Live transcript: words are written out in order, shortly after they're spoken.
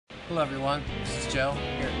Hello everyone, this is Joe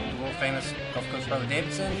here at the world famous Gulf Coast Harley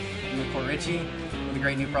Davidson, Newport Richey, with a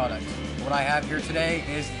great new product. What I have here today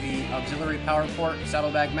is the auxiliary power port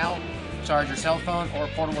saddlebag mount. Charge your cell phone or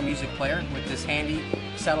portable music player with this handy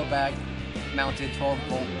saddlebag mounted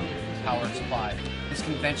 12-volt power supply. This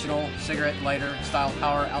conventional cigarette lighter style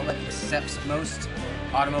power outlet accepts most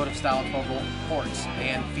automotive style 12-volt ports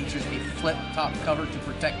and features a flip top cover to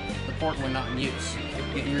protect the port when not in use.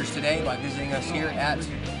 Get yours today by visiting us here at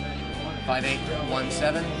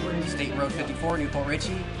 5817 State Road 54, Newport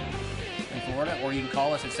Richey in Florida, or you can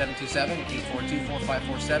call us at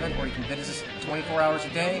 727-842-4547, or you can visit us 24 hours a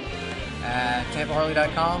day at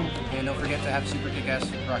tampaharley.com, and don't forget to have a super kick-ass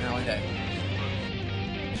rockin' Harley day.